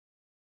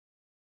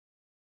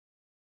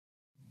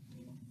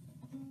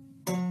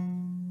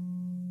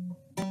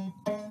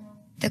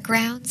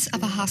grounds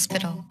of a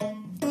hospital.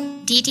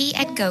 Didi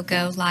and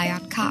Gogo lie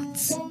on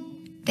cots.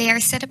 They are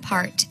set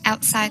apart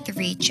outside the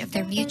reach of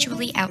their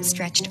mutually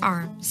outstretched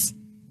arms.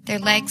 Their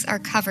legs are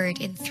covered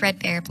in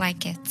threadbare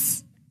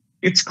blankets.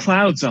 It's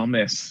clouds I'll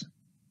miss.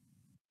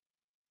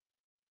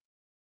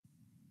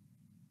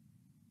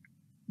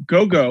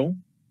 Gogo,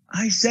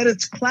 I said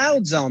it's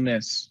clouds I'll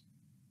miss.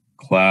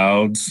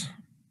 Clouds?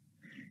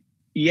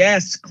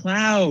 Yes,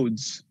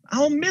 clouds.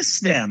 I'll miss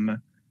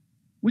them.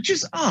 Which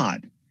is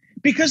odd,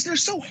 because they're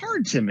so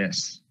hard to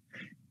miss.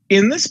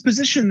 In this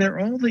position, they're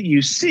all that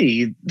you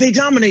see. They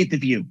dominate the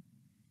view.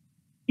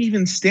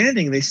 Even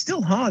standing, they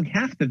still hog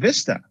half the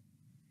vista.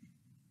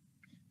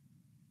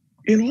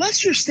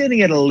 Unless you're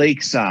standing at a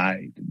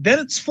lakeside, then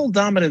it's full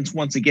dominance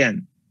once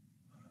again.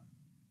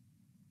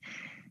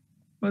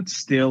 But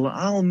still,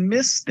 I'll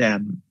miss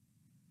them.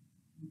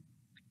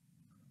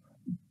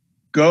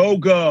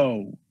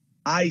 Go.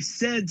 I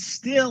said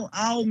still,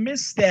 I'll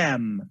miss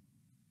them.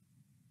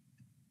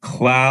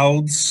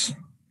 Clouds?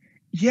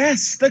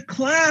 Yes, the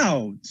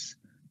clouds.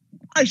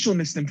 I shall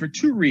miss them for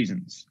two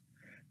reasons.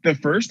 The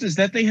first is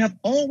that they have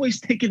always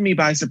taken me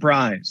by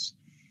surprise.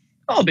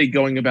 I'll be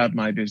going about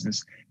my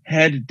business,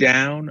 head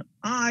down,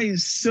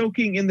 eyes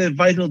soaking in the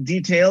vital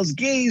details,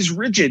 gaze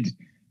rigid,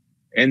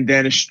 and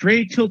then a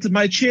straight tilt of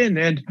my chin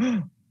and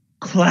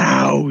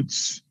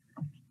clouds.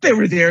 They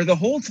were there the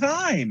whole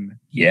time.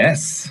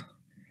 Yes.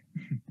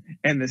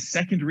 And the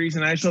second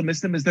reason I shall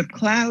miss them is that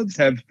clouds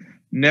have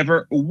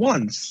never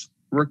once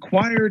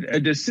required a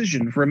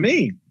decision from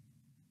me.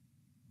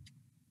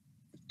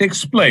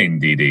 Explain,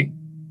 Didi.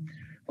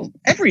 Well,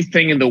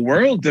 everything in the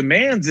world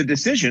demands a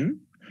decision.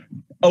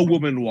 A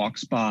woman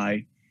walks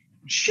by.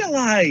 Shall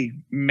I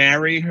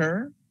marry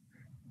her?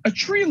 A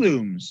tree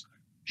looms.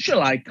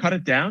 Shall I cut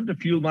it down to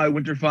fuel my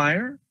winter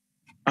fire?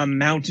 A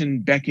mountain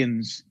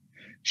beckons.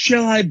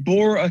 Shall I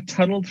bore a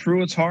tunnel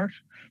through its heart?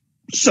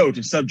 So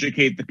to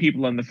subjugate the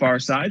people on the far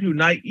side who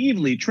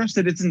naively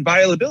trusted its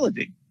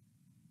inviolability.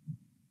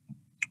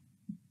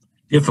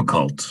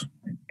 Difficult.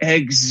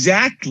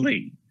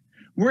 Exactly.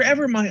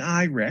 Wherever my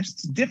eye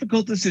rests,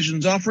 difficult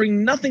decisions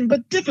offering nothing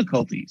but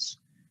difficulties.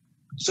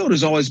 So it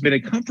has always been a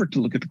comfort to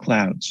look at the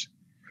clouds.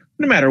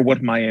 No matter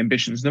what my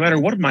ambitions, no matter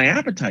what my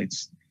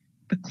appetites,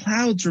 the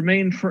clouds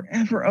remain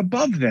forever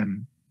above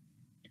them.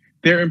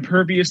 They're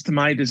impervious to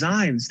my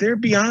designs. They're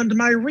beyond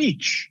my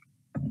reach.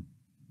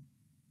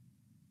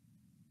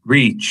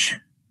 Reach.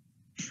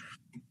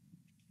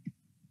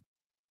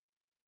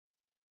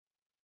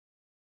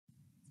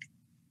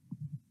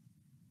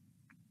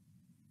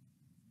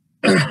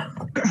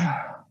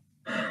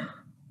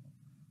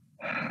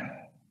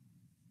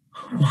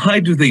 Why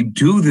do they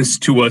do this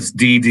to us,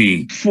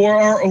 Didi? For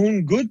our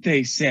own good,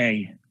 they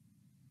say.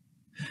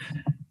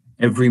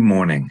 Every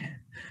morning,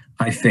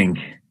 I think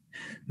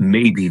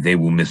maybe they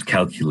will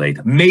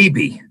miscalculate.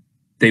 Maybe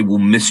they will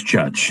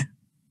misjudge.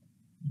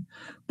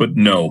 But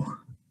no,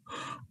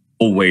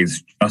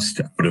 always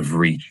just out of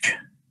reach.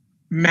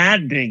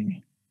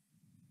 Maddening.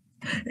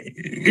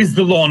 Is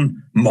the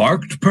lawn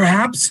marked,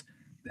 perhaps?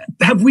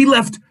 Have we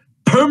left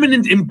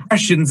permanent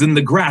impressions in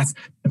the grass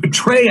that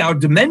betray our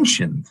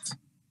dimensions?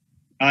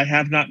 I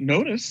have not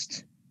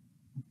noticed.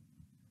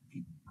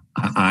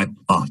 I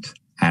plot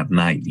at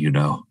night, you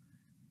know.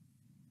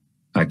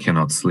 I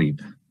cannot sleep.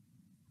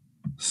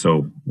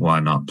 So why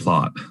not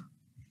plot?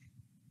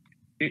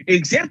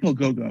 Example,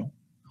 Gogo.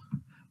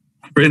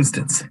 For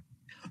instance,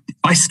 if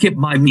I skip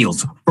my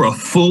meals for a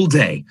full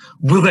day,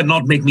 will that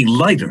not make me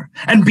lighter?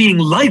 And being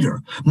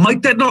lighter,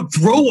 might that not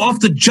throw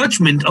off the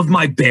judgment of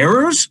my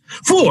bearers?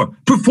 For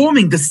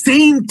performing the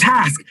same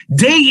task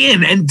day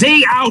in and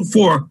day out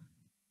for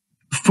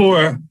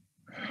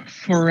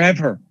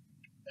forever.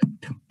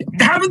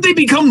 Haven't they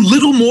become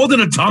little more than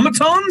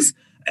automatons?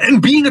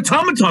 And being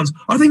automatons,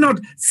 are they not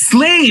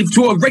slave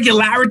to a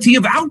regularity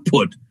of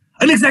output?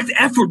 An exact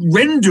effort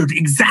rendered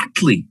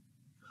exactly?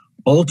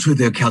 Alter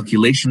their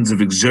calculations of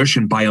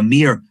exertion by a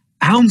mere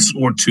ounce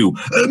or two,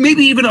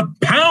 maybe even a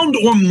pound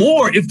or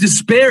more if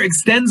despair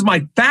extends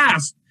my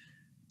fast,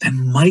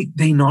 then might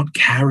they not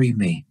carry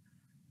me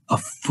a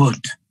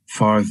foot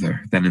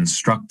farther than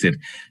instructed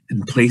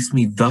and place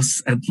me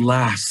thus at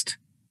last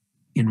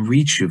in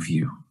reach of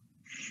you?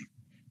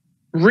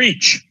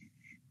 Reach.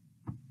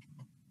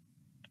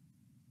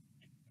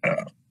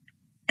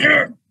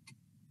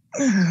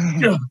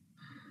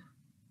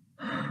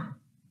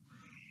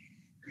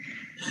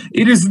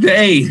 It is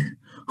they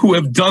who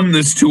have done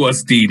this to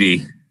us,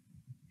 Didi.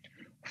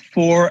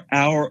 For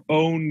our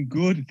own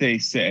good, they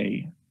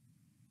say.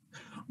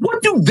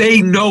 What do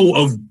they know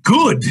of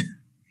good?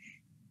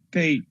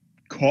 They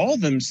call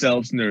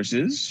themselves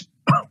nurses.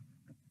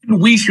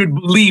 We should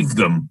believe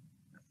them.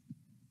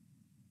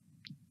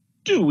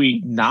 Do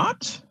we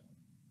not?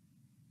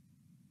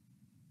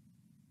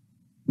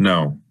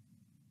 No.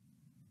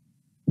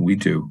 We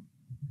do.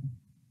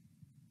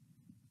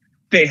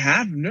 They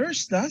have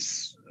nursed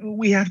us.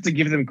 We have to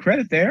give them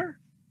credit there.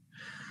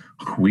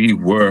 We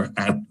were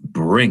at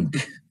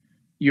brink.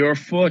 Your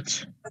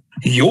foot.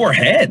 Your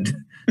head.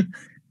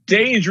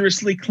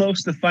 Dangerously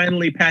close to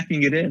finally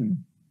packing it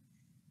in.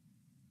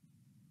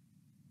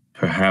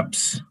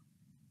 Perhaps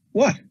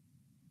What?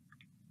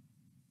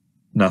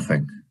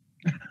 nothing.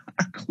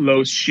 A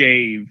close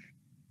shave.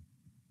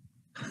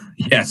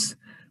 Yes,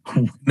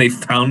 when they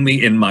found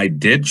me in my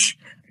ditch.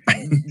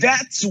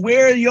 That's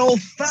where you'll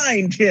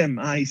find him,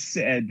 I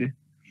said.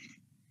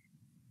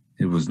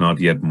 It was not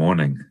yet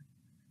morning.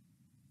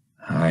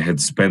 I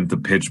had spent the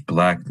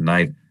pitch-black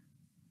night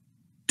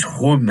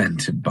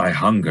tormented by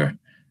hunger,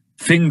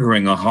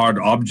 fingering a hard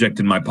object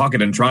in my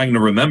pocket and trying to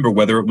remember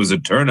whether it was a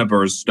turnip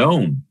or a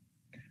stone.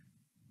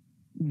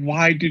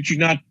 Why did you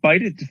not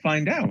bite it to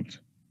find out?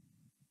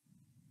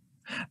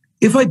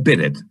 If I bit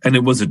it and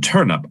it was a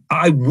turnip,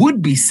 I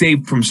would be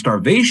saved from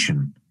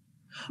starvation.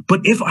 But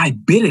if I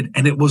bit it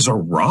and it was a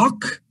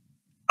rock,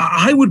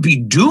 I would be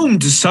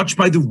doomed to such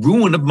by the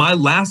ruin of my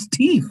last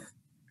teeth.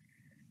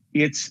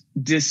 It's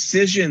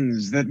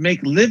decisions that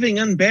make living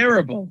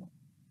unbearable.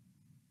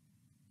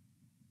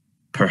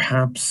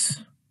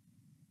 Perhaps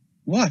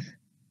What?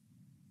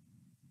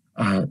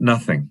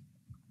 nothing.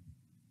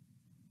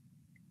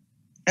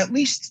 At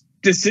least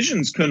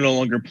decisions can no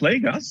longer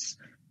plague us.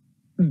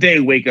 They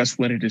wake us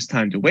when it is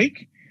time to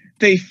wake.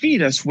 They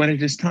feed us when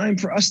it is time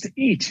for us to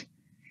eat.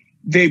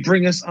 They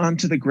bring us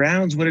onto the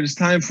grounds when it is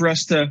time for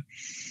us to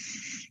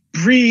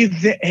breathe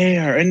the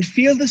air and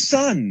feel the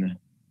sun.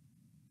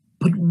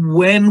 But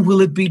when will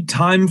it be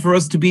time for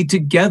us to be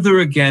together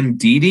again,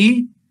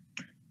 Didi?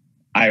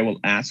 I will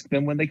ask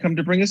them when they come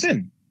to bring us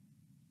in.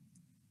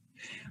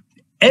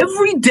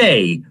 Every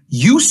day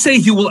you say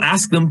you will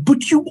ask them,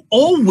 but you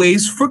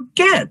always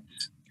forget.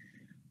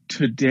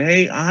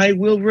 Today I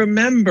will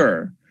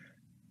remember.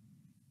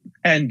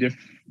 And if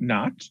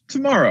not,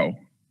 tomorrow.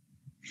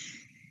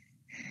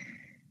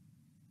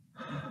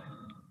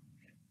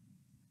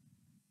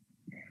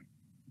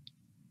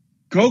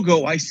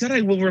 Gogo, I said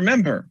I will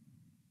remember.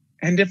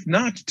 And if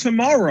not,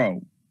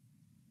 tomorrow.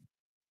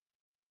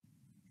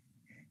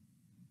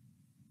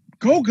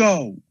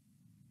 Gogo.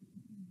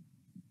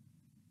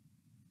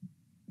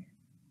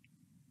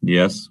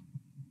 Yes.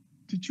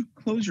 Did you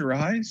close your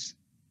eyes?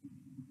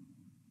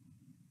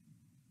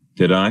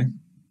 Did I?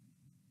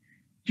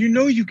 You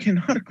know you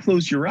cannot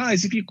close your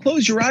eyes. If you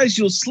close your eyes,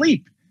 you'll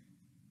sleep.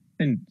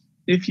 And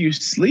if you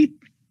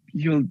sleep,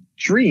 you'll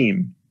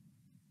dream.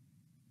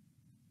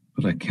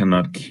 But I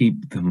cannot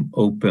keep them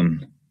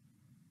open.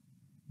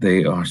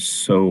 They are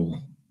so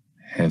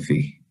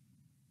heavy.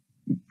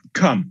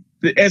 Come,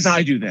 as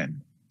I do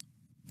then.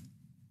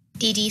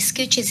 Didi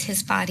scooches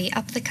his body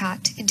up the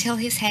cot until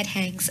his head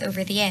hangs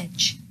over the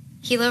edge.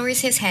 He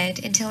lowers his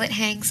head until it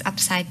hangs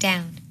upside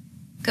down.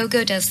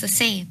 Gogo does the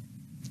same.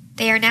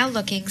 They are now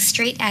looking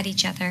straight at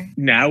each other.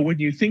 Now, when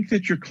you think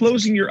that you're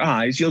closing your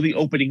eyes, you'll be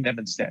opening them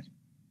instead.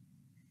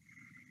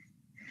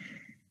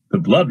 The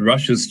blood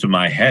rushes to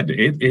my head.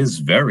 It is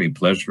very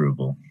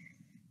pleasurable.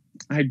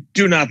 I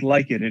do not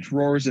like it. It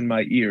roars in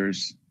my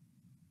ears.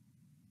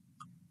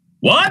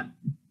 What?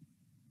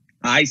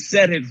 I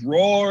said it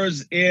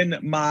roars in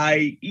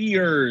my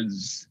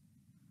ears.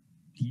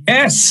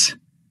 Yes,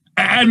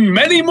 and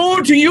many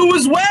more to you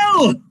as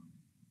well.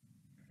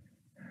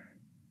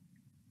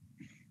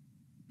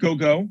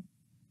 Gogo,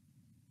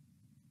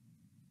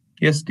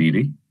 Yes,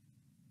 Didi.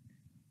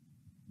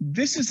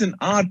 this is an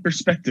odd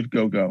perspective,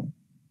 Gogo.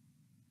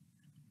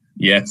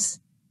 Yes.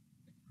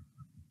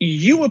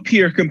 You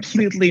appear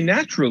completely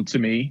natural to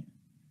me,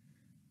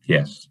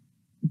 Yes.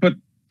 but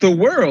the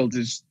world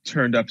is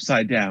turned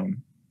upside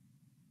down.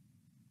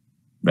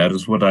 That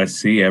is what I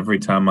see every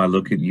time I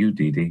look at you,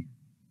 Didi.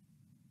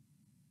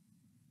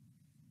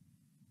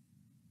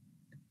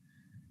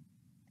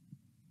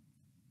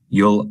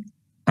 You'll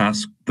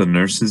ask the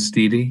nurses,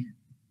 Didi,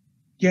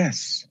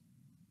 Yes,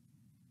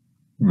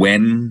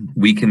 when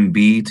we can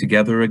be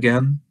together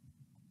again?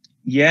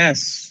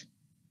 yes,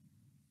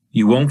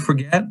 You won't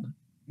forget?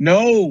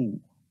 no.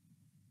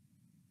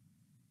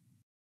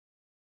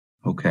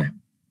 Okay.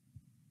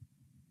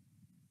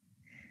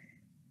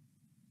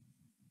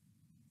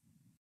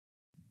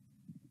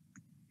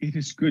 It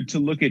is good to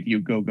look at you,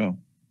 Gogo.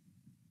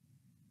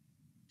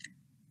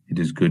 It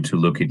is good to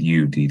look at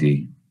you,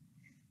 Didi.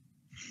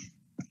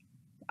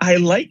 I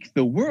like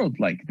the world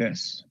like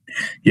this,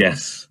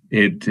 Yes,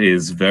 it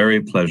is very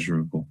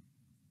pleasurable.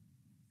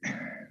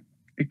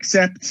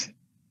 except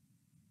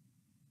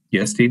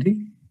Yes,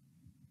 Didi?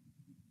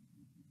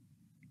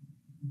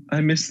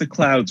 I miss the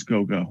clouds,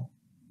 Gogo.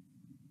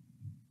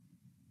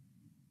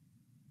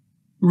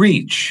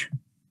 Reach.